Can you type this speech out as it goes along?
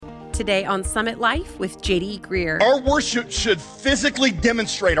today on Summit Life with J.D. Greear. Our worship should physically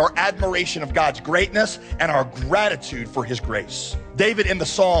demonstrate our admiration of God's greatness and our gratitude for his grace. David in the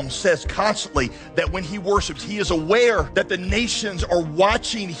Psalms says constantly that when he worships, he is aware that the nations are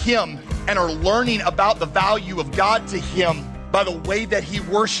watching him and are learning about the value of God to him by the way that he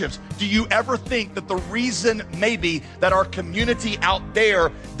worships. Do you ever think that the reason maybe that our community out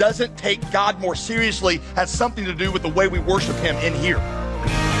there doesn't take God more seriously has something to do with the way we worship him in here?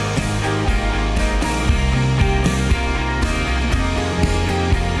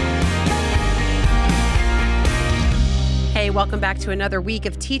 Hey, welcome back to another week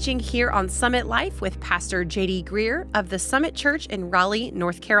of teaching here on Summit Life with Pastor J.D. Greear of the Summit Church in Raleigh,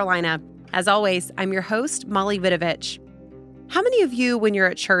 North Carolina. As always, I'm your host, Molly Vidovich. How many of you, when you're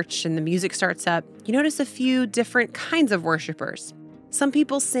at church and the music starts up, you notice a few different kinds of worshipers? Some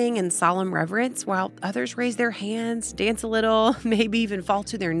people sing in solemn reverence, while others raise their hands, dance a little, maybe even fall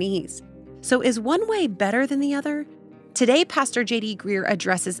to their knees. So is one way better than the other? Today, Pastor J.D. Greear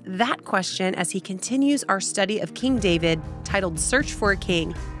addresses that question as he continues our study of King David, titled Search for a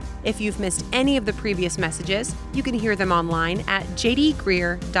King. If you've missed any of the previous messages, you can hear them online at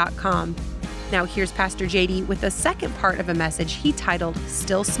jdgreear.com. Now here's Pastor J.D. with the second part of a message he titled,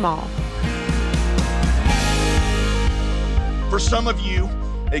 Still Small. For some of you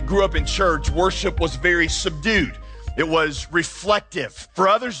that grew up in church, worship was very subdued. It was reflective. For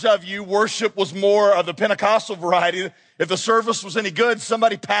others of you, worship was more of the Pentecostal variety. If the service was any good,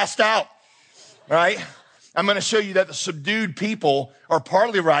 somebody passed out, right? I'm going to show you that the subdued people are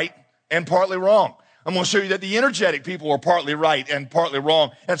partly right and partly wrong. I'm going to show you that the energetic people are partly right and partly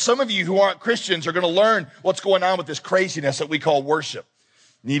wrong. And some of you who aren't Christians are going to learn what's going on with this craziness that we call worship.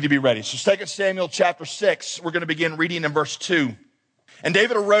 You need to be ready. So 2 Samuel chapter 6, we're going to begin reading in verse 2. And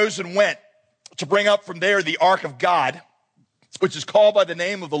David arose and went to bring up from there the ark of God, which is called by the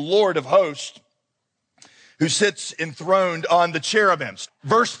name of the Lord of hosts, who sits enthroned on the cherubims.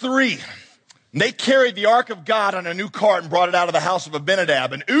 Verse 3, they carried the ark of God on a new cart and brought it out of the house of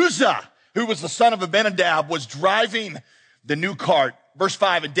Abinadab. And Uzzah, who was the son of Abinadab, was driving the new cart. Verse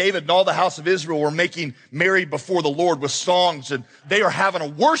 5, and David and all the house of Israel were making merry before the Lord with songs, and they are having a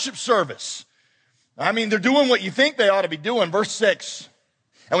worship service. I mean, they're doing what you think they ought to be doing. Verse 6,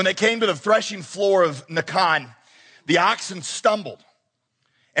 and when they came to the threshing floor of Nacon, the oxen stumbled,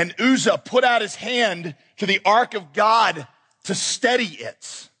 and Uzzah put out his hand to the ark of God to steady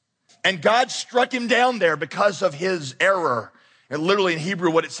it. And God struck him down there because of his error. And literally in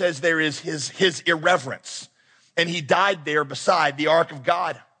Hebrew, what it says there is his irreverence. And he died there beside the ark of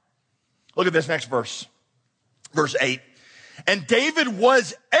God. Look at this next verse. Verse 8. And David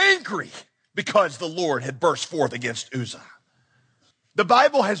was angry because the Lord had burst forth against Uzzah. The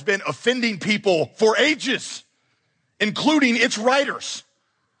Bible has been offending people for ages, including its writers.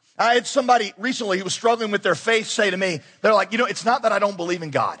 I had somebody recently who was struggling with their faith say to me, they're like, it's not that I don't believe in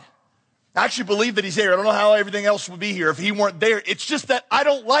God. I actually believe that he's there. I don't know how everything else would be here if he weren't there. It's just that I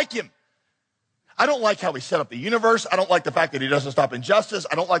don't like him. I don't like how he set up the universe. I don't like the fact that he doesn't stop injustice.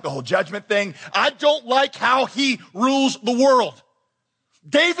 I don't like the whole judgment thing. I don't like how he rules the world.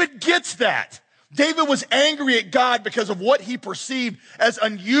 David gets that. David was angry at God because of what he perceived as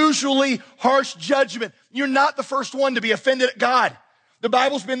unusually harsh judgment. You're not the first one to be offended at God. The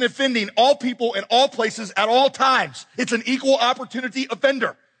Bible's been offending all people in all places at all times. It's an equal opportunity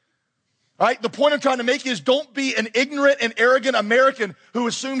offender. Right? The point I'm trying to make is don't be an ignorant and arrogant American who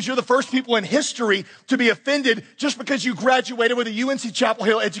assumes you're the first people in history to be offended just because you graduated with a UNC Chapel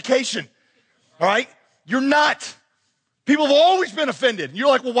Hill education. All right? You're not. People have always been offended. And you're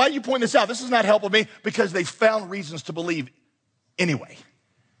like, well, why do you point this out? This is not helping me because they found reasons to believe anyway.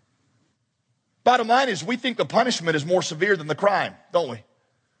 Bottom line is we think the punishment is more severe than the crime, don't we?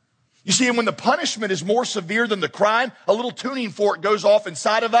 You see, and when the punishment is more severe than the crime, a little tuning fork goes off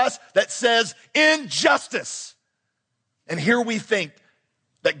inside of us that says injustice. And here we think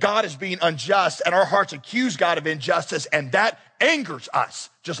that God is being unjust, and our hearts accuse God of injustice, and that angers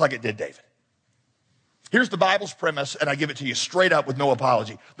us, just like it did David. Here's the Bible's premise, and I give it to you straight up with no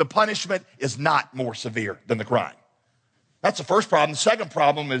apology. The punishment is not more severe than the crime. That's the first problem. The second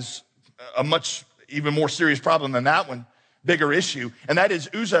problem is a much even more serious problem than that one. Bigger issue, and that is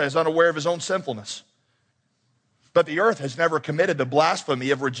Uzzah is unaware of his own sinfulness. But the earth has never committed the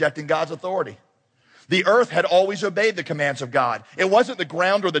blasphemy of rejecting God's authority. The earth had always obeyed the commands of God. It wasn't the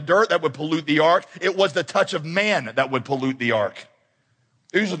ground or the dirt that would pollute the ark. It was the touch of man that would pollute the ark.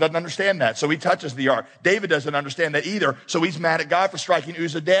 Uzzah doesn't understand that, so he touches the ark. David doesn't understand that either, so he's mad at God for striking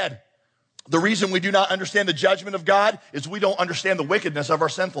Uzzah dead. The reason we do not understand the judgment of God is we don't understand the wickedness of our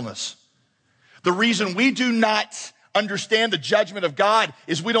sinfulness. The reason we do not understand the judgment of God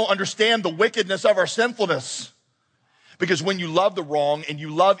is we don't understand the wickedness of our sinfulness. Because when you love the wrong and you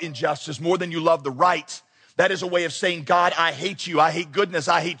love injustice more than you love the right, that is a way of saying, God, I hate you. I hate goodness.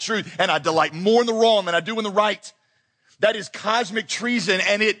 I hate truth. And I delight more in the wrong than I do in the right. That is cosmic treason,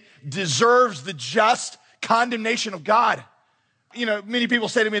 and it deserves the just condemnation of God. You know, many people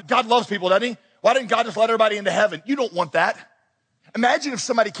say to me, God loves people, doesn't he? Why didn't God just let everybody into heaven? You don't want that. Imagine if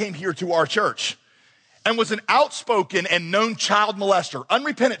somebody came here to our church and was an outspoken and known child molester,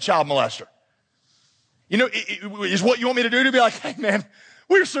 unrepentant child molester. You know, is what you want me to do to be like, hey man,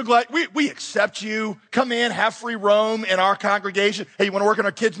 we're so glad we accept you. Come in, have free roam in our congregation. Hey, you want to work in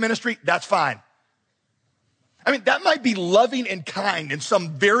our kids ministry? That's fine. I mean, that might be loving and kind in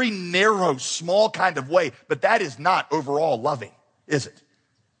some very narrow, small kind of way, but that is not overall loving, is it?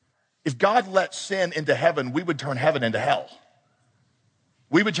 If God let sin into heaven, we would turn heaven into hell.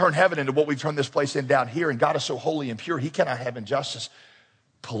 We would turn heaven into what we've turned this place in down here, and God is so holy and pure, he cannot have injustice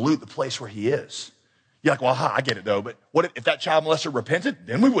pollute the place where he is. You're like, well, I get it though, but what if that child molester repented?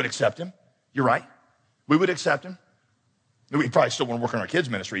 Then we would accept him. You're right. We would accept him. We probably still want to work in our kids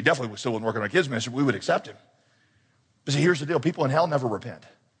ministry. He definitely would still want to work in our kids ministry. We would accept him. But see, here's the deal. People in hell never repent.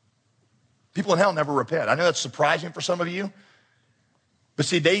 People in hell never repent. I know that's surprising for some of you. But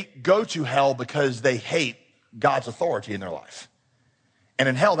see, they go to hell because they hate God's authority in their life. And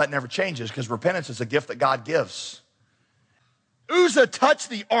in hell, that never changes because repentance is a gift that God gives. Uzzah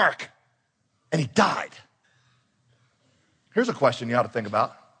touched the ark and he died. Here's a question you ought to think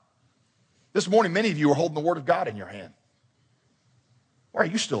about. This morning, many of you are holding the word of God in your hand. Why are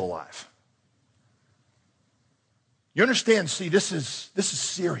you still alive? You understand, see, this is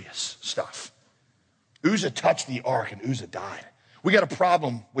serious stuff. Uzzah touched the ark and Uzzah died. We got a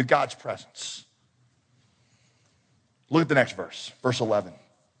problem with God's presence. Look at the next verse, verse 11.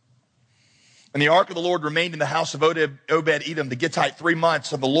 And the ark of the Lord remained in the house of Obed-Edom the Gittite 3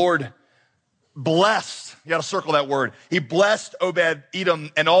 months, and the Lord blessed, you got to circle that word. He blessed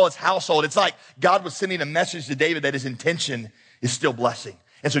Obed-Edom and all his household. It's like God was sending a message to David that his intention is still blessing.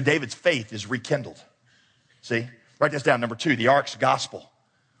 And so David's faith is rekindled. See? Write this down. Number 2, the ark's gospel.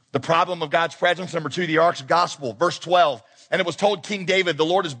 The problem of God's presence. Number 2, the ark's gospel. Verse 12. And it was told King David, the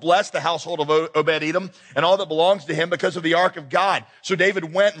Lord has blessed the household of Obed-Edom and all that belongs to him because of the ark of God. So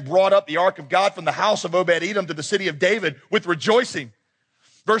David went and brought up the ark of God from the house of Obed-Edom to the city of David with rejoicing.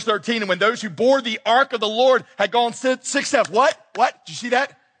 Verse 13, and when those who bore the ark of the Lord had gone 6 steps. What? Did you see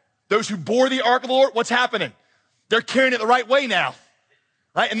that? Those who bore the ark of the Lord, what's happening? They're carrying it the right way now.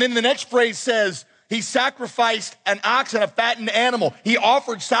 Right? And then the next phrase says, he sacrificed an ox and a fattened animal. He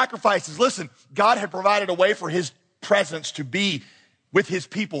offered sacrifices. Listen, God had provided a way for his presence to be with his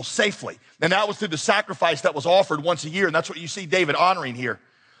people safely. And that was through the sacrifice that was offered once a year. And that's what you see David honoring here.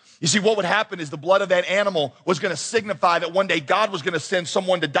 You see, what would happen is the blood of that animal was going to signify that one day God was going to send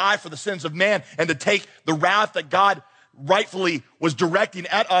someone to die for the sins of man and to take the wrath that God rightfully was directing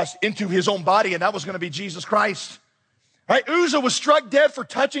at us into his own body. And that was going to be Jesus Christ. Right? Uzzah was struck dead for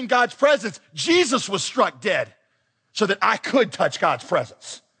touching God's presence. Jesus was struck dead so that I could touch God's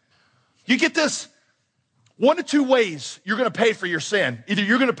presence. You get this? 1 of 2 ways you're going to pay for your sin. Either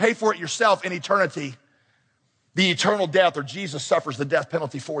you're going to pay for it yourself in eternity, the eternal death, or Jesus suffers the death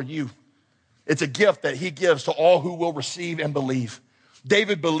penalty for you. It's a gift that he gives to all who will receive and believe.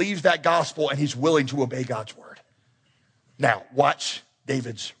 David believes that gospel and he's willing to obey God's word. Now, watch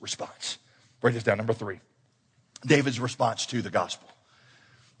David's response. Write this down, number 3. David's response to the gospel.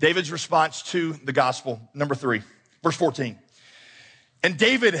 David's response to the gospel, number 3, verse 14. And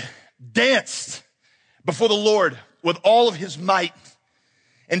David danced before the Lord with all of his might.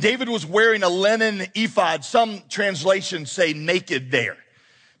 And David was wearing a linen ephod. Some translations say naked there.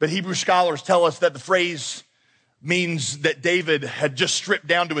 But Hebrew scholars tell us that the phrase means that David had just stripped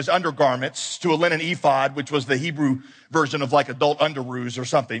down to his undergarments to a linen ephod, which was the Hebrew version of like adult underoos or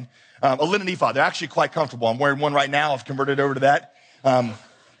something. A linen ephod. They're actually quite comfortable. I'm wearing one right now. I've converted over to that.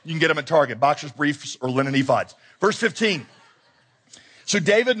 You can get them at Target. Boxers, briefs, or linen ephods. Verse 15. So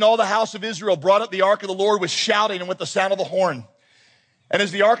David and all the house of Israel brought up the ark of the Lord with shouting and with the sound of the horn. And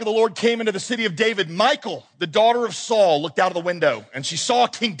as the ark of the Lord came into the city of David, Michal, the daughter of Saul, looked out of the window, and she saw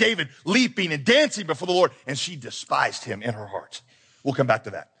King David leaping and dancing before the Lord, and she despised him in her heart. We'll come back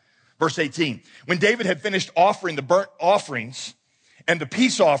to that. Verse 18, when David had finished offering the burnt offerings and the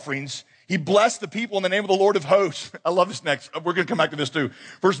peace offerings, he blessed the people in the name of the Lord of hosts. I love this next. We're going to come back to this too.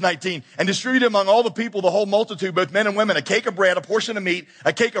 Verse 19, and distributed among all the people, the whole multitude, both men and women, a cake of bread, a portion of meat,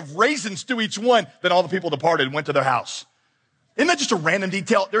 a cake of raisins to each one. Then all the people departed and went to their house. Isn't that just a random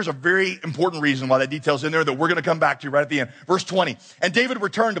detail? There's a very important reason why that detail's in there that we're going to come back to right at the end. Verse 20. And David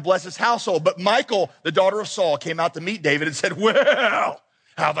returned to bless his household. But Michal, the daughter of Saul, came out to meet David and said, well,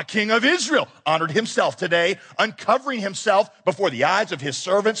 how the king of Israel honored himself today, uncovering himself before the eyes of his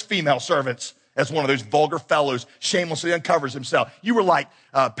servants, female servants, as one of those vulgar fellows shamelessly uncovers himself. You were like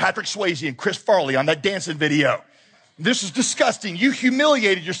Patrick Swayze and Chris Farley on that dancing video. This is disgusting. You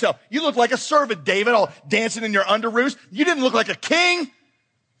humiliated yourself. You look like a servant, David, all dancing in your underoos. You didn't look like a king.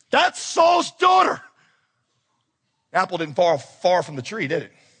 That's Saul's daughter. Apple didn't fall far from the tree, did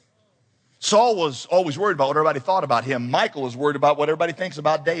it? Saul was always worried about what everybody thought about him. Michal was worried about what everybody thinks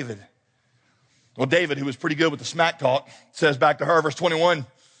about David. Well, David, who was pretty good with the smack talk, says back to her, verse 21,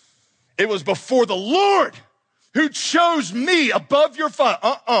 it was before the Lord who chose me above your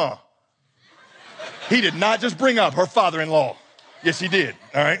father. He did not just bring up her father-in-law. Yes, he did,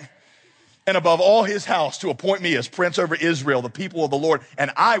 all right? And above all his house to appoint me as prince over Israel, the people of the Lord,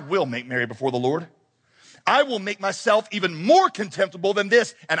 and I will make merry before the Lord. I will make myself even more contemptible than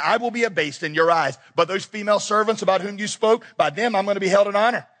this, and I will be abased in your eyes. But those female servants about whom you spoke, by them I'm going to be held in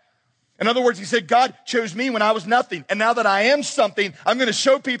honor. In other words, he said, God chose me when I was nothing. And now that I am something, I'm going to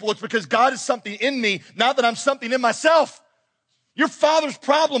show people it's because God is something in me, not that I'm something in myself. Your father's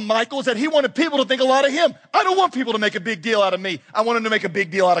problem, Michal, is that he wanted people to think a lot of him. I don't want people to make a big deal out of me. I want them to make a big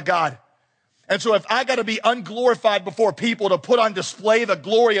deal out of God. And so if I got to be unglorified before people to put on display the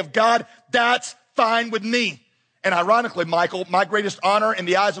glory of God, that's fine with me. And ironically, Michal, my greatest honor in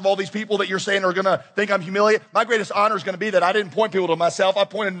the eyes of all these people that you're saying are going to think I'm humiliated, my greatest honor is going to be that I didn't point people to myself. I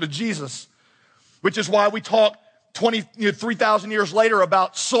pointed them to Jesus, which is why we talk 3,000 years later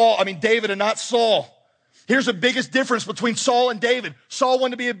about David and not Saul. Here's the biggest difference between Saul and David. Saul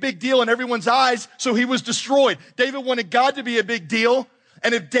wanted to be a big deal in everyone's eyes, so he was destroyed. David wanted God to be a big deal,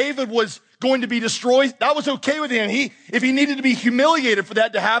 and if David was going to be destroyed, that was okay with him. If he needed to be humiliated for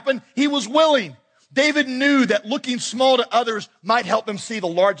that to happen, he was willing. David knew that looking small to others might help them see the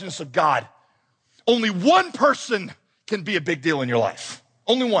largeness of God. Only one person can be a big deal in your life.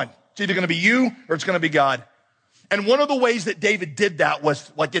 Only one. It's either going to be you or it's going to be God. And one of the ways that David did that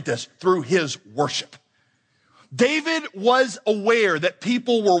was, get this, through his worship. David was aware that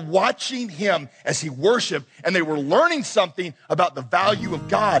people were watching him as he worshiped, and they were learning something about the value of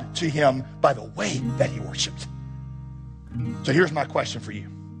God to him by the way that he worshiped. So here's my question for you.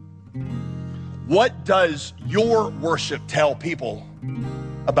 What does your worship tell people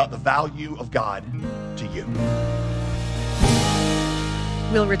about the value of God to you?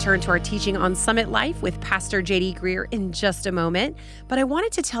 We'll return to our teaching on Summit Life with Pastor J.D. Greer in just a moment, but I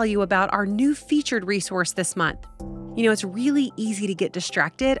wanted to tell you about our new featured resource this month. You know, it's really easy to get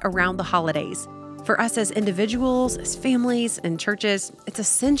distracted around the holidays. For us as individuals, as families, and churches, it's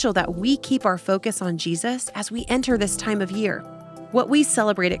essential that we keep our focus on Jesus as we enter this time of year. What we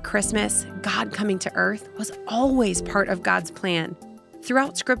celebrate at Christmas, God coming to earth, was always part of God's plan.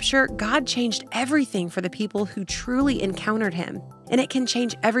 Throughout Scripture, God changed everything for the people who truly encountered Him, and it can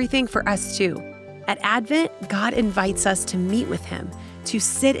change everything for us too. At Advent, God invites us to meet with Him, to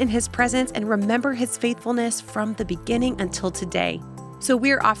sit in His presence and remember His faithfulness from the beginning until today. So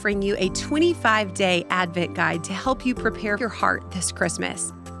we're offering you a 25-day Advent guide to help you prepare your heart this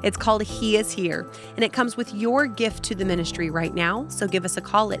Christmas. It's called He Is Here, and it comes with your gift to the ministry right now. So give us a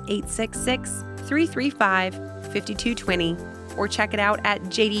call at 866-335-5220 or check it out at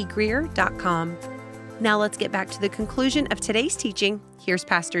jdgreer.com. Now let's get back to the conclusion of today's teaching. Here's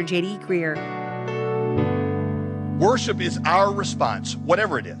Pastor J.D. Greer. Worship is our response,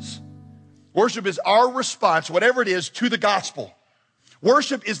 whatever it is. Worship is our response, whatever it is, to the gospel.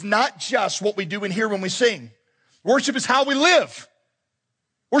 Worship is not just what we do in here when we sing. Worship is how we live.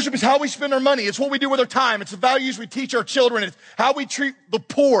 Worship is how we spend our money. It's what we do with our time. It's the values we teach our children. It's how we treat the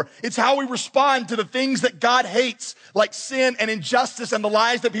poor. It's how we respond to the things that God hates, like sin and injustice and the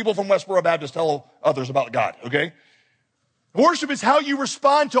lies that people from Westboro Baptist tell others about God, okay? Worship is how you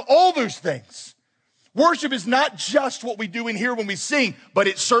respond to all those things. Worship is not just what we do in here when we sing, but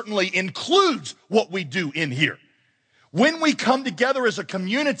it certainly includes what we do in here. When we come together as a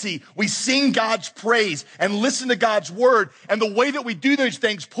community, we sing God's praise and listen to God's word. And the way that we do those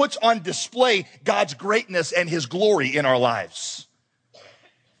things puts on display God's greatness and His glory in our lives.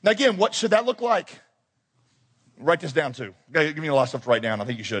 Now again, what should that look like? Write this down too. Okay, give me a lot of stuff to write down. I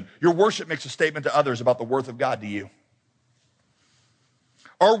think you should. Your worship makes a statement to others about the worth of God to you.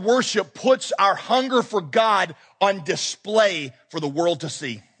 Our worship puts our hunger for God on display for the world to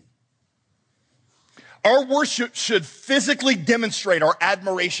see. Our worship should physically demonstrate our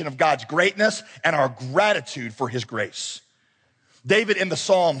admiration of God's greatness and our gratitude for His grace. David in the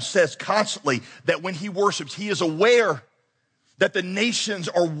Psalms says constantly that when he worships, he is aware that the nations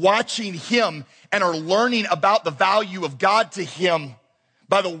are watching him and are learning about the value of God to him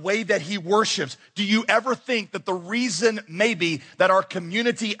by the way that he worships? Do you ever think that the reason maybe that our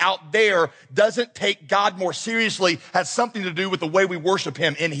community out there doesn't take God more seriously has something to do with the way we worship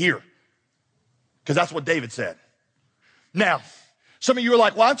him in here? Because that's what David said. Now, some of you are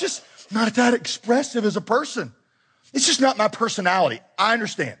like, well, I'm just not that expressive as a person. It's just not my personality. I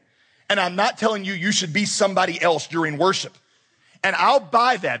understand. And I'm not telling you you should be somebody else during worship. And I'll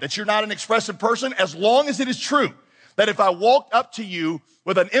buy that you're not an expressive person, as long as it is true that if I walked up to you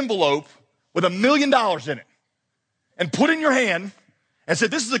with an envelope with $1 million in it and put it in your hand and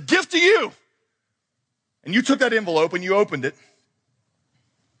said, this is a gift to you. And you took that envelope and you opened it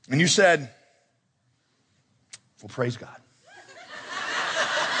and you said, well, praise God.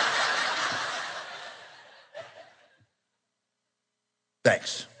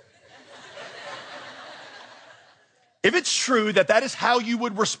 Thanks. If it's true that that is how you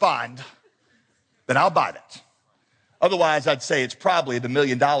would respond, then I'll buy that. Otherwise, I'd say it's probably the $1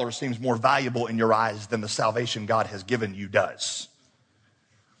 million seems more valuable in your eyes than the salvation God has given you does.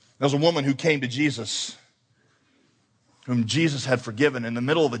 There was a woman who came to Jesus, whom Jesus had forgiven. In the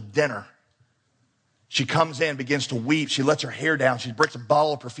middle of a dinner, she comes in, begins to weep. She lets her hair down. She breaks a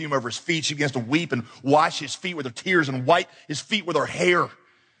bottle of perfume over his feet. She begins to weep and wash his feet with her tears and wipe his feet with her hair.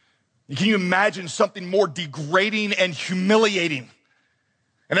 Can you imagine something more degrading and humiliating?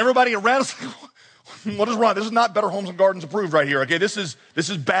 And everybody around us, what is wrong? This is not Better Homes and Gardens approved right here, okay? This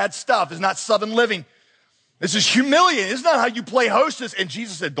is bad stuff. This is not Southern living. This is humiliating. This is not how you play hostess. And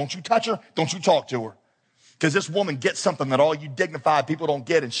Jesus said, don't you touch her. Don't you talk to her. Because this woman gets something that all you dignified people don't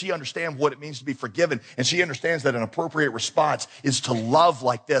get, and she understands what it means to be forgiven, and she understands that an appropriate response is to love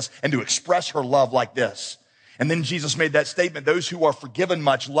like this and to express her love like this. And then Jesus made that statement, those who are forgiven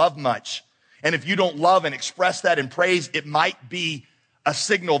much love much. And if you don't love and express that in praise, it might be a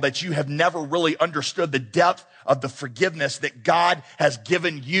signal that you have never really understood the depth of the forgiveness that God has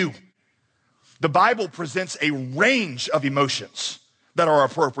given you. The Bible presents a range of emotions that are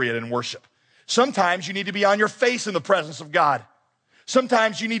appropriate in worship. Sometimes you need to be on your face in the presence of God.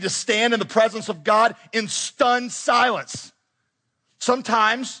 Sometimes you need to stand in the presence of God in stunned silence.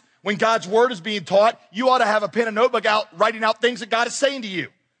 Sometimes when God's word is being taught, you ought to have a pen and notebook out, writing out things that God is saying to you.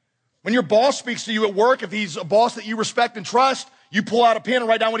 When your boss speaks to you at work, if he's a boss that you respect and trust, you pull out a pen and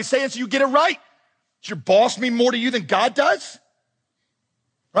write down what he's saying so you get it right. Does your boss mean more to you than God does?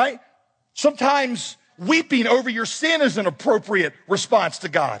 Right? Sometimes weeping over your sin is an appropriate response to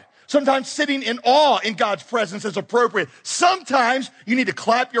God. Sometimes sitting in awe in God's presence is appropriate. Sometimes you need to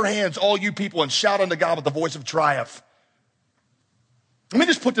clap your hands, all you people, and shout unto God with the voice of triumph. Let me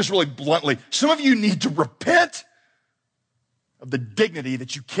just put this really bluntly. Some of you need to repent of the dignity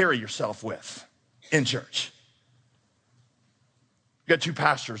that you carry yourself with in church. We've got two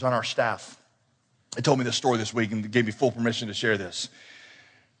pastors on our staff. They told me this story this week and gave me full permission to share this.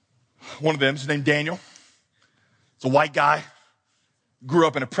 One of them is named Daniel. It's a white guy. Grew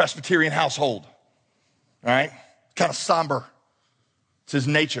up in a Presbyterian household. All right? Kind of somber. It's his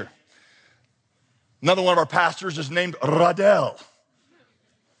nature. Another one of our pastors is named Radel.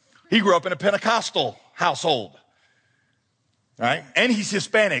 He grew up in a Pentecostal household. All right? And he's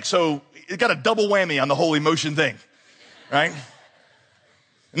Hispanic, so he got a double whammy on the whole emotion thing. Right?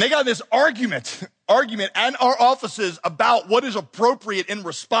 And they got this argument in our offices about what is appropriate in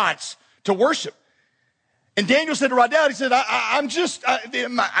response to worship. And Daniel said to Radel, he said, I'm just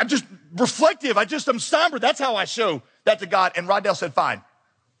reflective. I'm somber. That's how I show that to God. And Radel said, fine.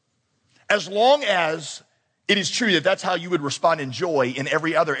 As long as it is true that that's how you would respond in joy in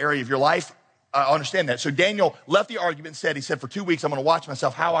every other area of your life, I understand that. So Daniel left the argument and said, he said, for 2 weeks, I'm going to watch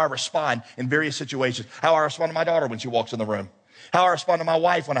myself, how I respond in various situations, how I respond to my daughter when she walks in the room, how I respond to my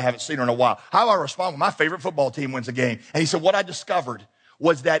wife when I haven't seen her in a while, how I respond when my favorite football team wins a game. And he said, what I discovered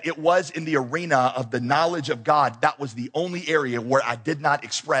was that it was in the arena of the knowledge of God, that was the only area where I did not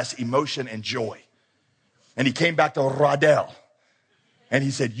express emotion and joy. And he came back to Radel, and he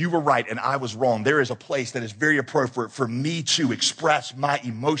said, you were right, and I was wrong. There is a place that is very appropriate for me to express my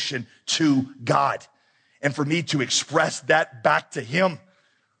emotion to God, and for me to express that back to him.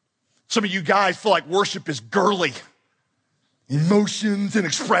 Some of you guys feel like worship is girly. Emotions and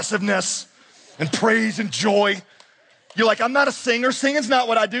expressiveness and praise and joy. You're like, I'm not a singer. Singing's not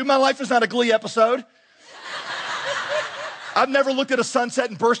what I do. My life is not a Glee episode. I've never looked at a sunset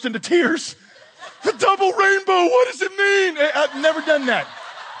and burst into tears. The double rainbow, what does it mean? I've never done that.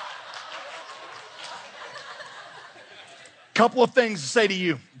 Couple of things to say to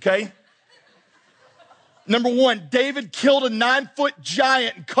you, okay? Number one, David killed a 9-foot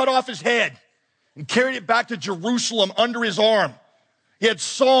giant and cut off his head. and carried it back to Jerusalem under his arm. He had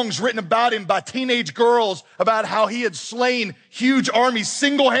songs written about him by teenage girls about how he had slain huge armies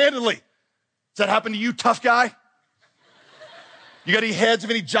single-handedly. Does that happen to you, tough guy? You got any heads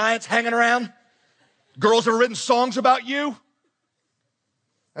of any giants hanging around? Girls have written songs about you?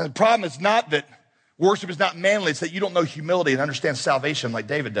 And the problem is not that worship is not manly. It's that you don't know humility and understand salvation like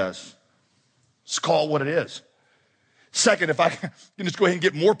David does. Just call it what it is. Second, if I can just go ahead and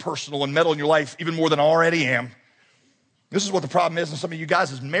get more personal and meddle in your life even more than I already am, this is what the problem is in some of you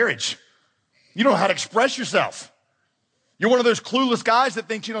guys is marriage. You don't know how to express yourself. You're one of those clueless guys that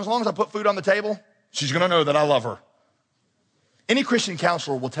thinks, as long as I put food on the table, she's going to know that I love her. Any Christian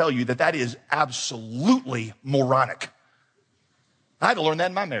counselor will tell you that that is absolutely moronic. I had to learn that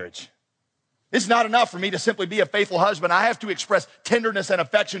in my marriage. It's not enough for me to simply be a faithful husband. I have to express tenderness and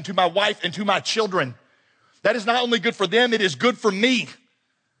affection to my wife and to my children. That is not only good for them, it is good for me.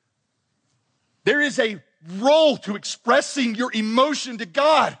 There is a role to expressing your emotion to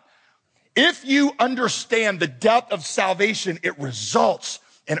God. If you understand the depth of salvation, it results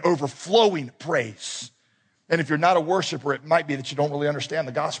in overflowing praise. And if you're not a worshiper, it might be that you don't really understand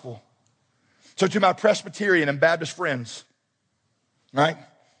the gospel. So to my Presbyterian and Baptist friends, right?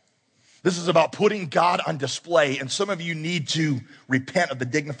 This is about putting God on display, and some of you need to repent of the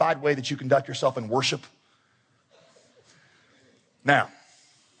dignified way that you conduct yourself in worship. Now,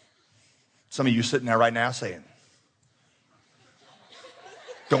 some of you sitting there right now saying,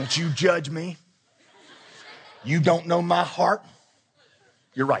 don't you judge me. You don't know my heart.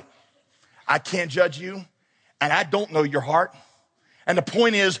 You're right. I can't judge you, and I don't know your heart. And the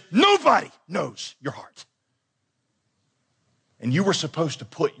point is, nobody knows your heart. And you were supposed to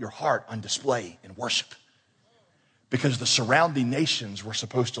put your heart on display in worship because the surrounding nations were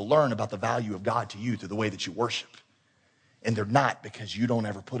supposed to learn about the value of God to you through the way that you worship. And they're not because you don't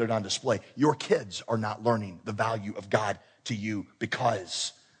ever put it on display. Your kids are not learning the value of God to you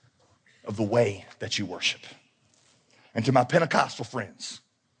because of the way that you worship. And to my Pentecostal friends,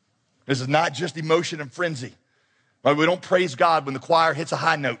 this is not just emotion and frenzy. Right? We don't praise God when the choir hits a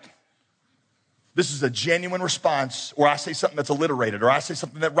high note. This is a genuine response, or I say something that's alliterated, or I say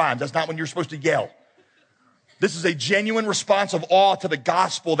something that rhymes. That's not when you're supposed to yell. This is a genuine response of awe to the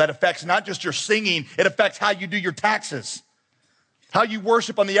gospel that affects not just your singing, it affects how you do your taxes. How you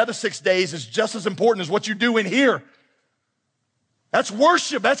worship on the other 6 days is just as important as what you do in here. That's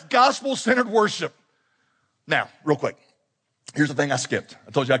worship. That's gospel-centered worship. Now, real quick, here's the thing I skipped.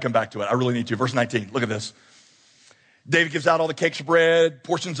 I told you I'd come back to it. I really need to. Verse 19, look at this. David gives out all the cakes of bread,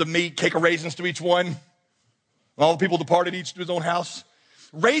 portions of meat, cake of raisins to each one. All the people departed, each to his own house.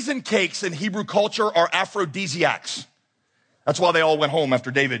 Raisin cakes in Hebrew culture are aphrodisiacs. That's why they all went home after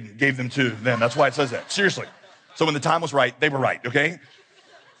David gave them to them. That's why it says that. Seriously. So when the time was right, they were right, okay?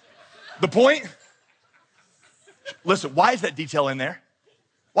 The point, listen, why is that detail in there?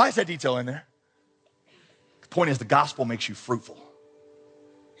 Why is that detail in there? The point is the gospel makes you fruitful.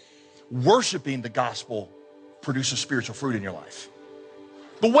 Worshiping the gospel produces spiritual fruit in your life.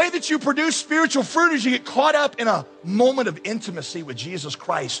 The way that you produce spiritual fruit is you get caught up in a moment of intimacy with Jesus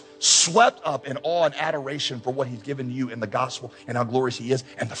Christ, swept up in awe and adoration for what he's given you in the gospel and how glorious he is.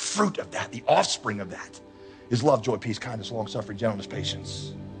 And the fruit of that, the offspring of that, is love, joy, peace, kindness, long-suffering, gentleness,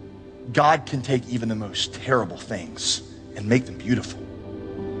 patience. God can take even the most terrible things and make them beautiful.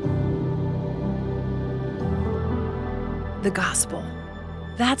 The gospel.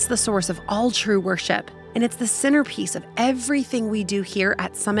 That's the source of all true worship. And it's the centerpiece of everything we do here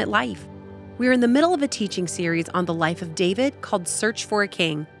at Summit Life. We're in the middle of a teaching series on the life of David called Search for a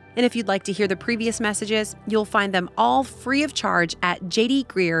King. And if you'd like to hear the previous messages, you'll find them all free of charge at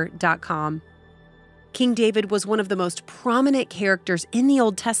jdgreer.com. King David was one of the most prominent characters in the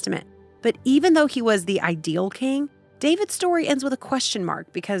Old Testament. But even though he was the ideal king, David's story ends with a question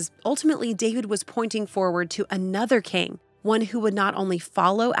mark because ultimately David was pointing forward to another king, one who would not only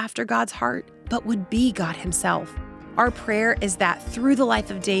follow after God's heart, but would be God himself. Our prayer is that through the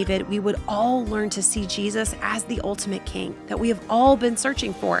life of David, we would all learn to see Jesus as the ultimate king that we have all been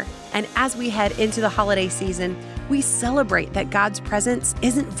searching for. And as we head into the holiday season, we celebrate that God's presence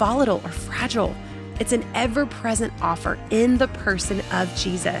isn't volatile or fragile. It's an ever-present offer in the person of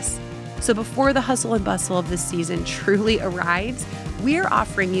Jesus. So before the hustle and bustle of this season truly arrives, we're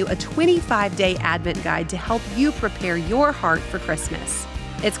offering you a 25-day Advent guide to help you prepare your heart for Christmas.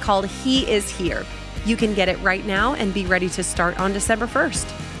 It's called He Is Here. You can get it right now and be ready to start on December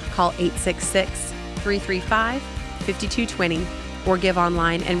 1st. Call 866-335-5220 or give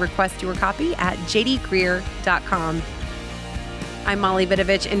online and request your copy at jdgreer.com. I'm Molly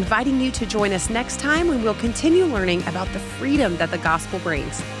Vidovich, inviting you to join us next time when we'll continue learning about the freedom that the gospel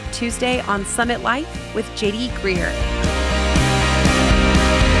brings. Tuesday on Summit Life with J.D. Greear.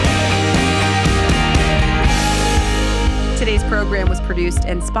 Today's program was produced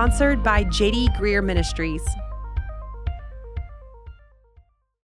and sponsored by J.D. Greear Ministries.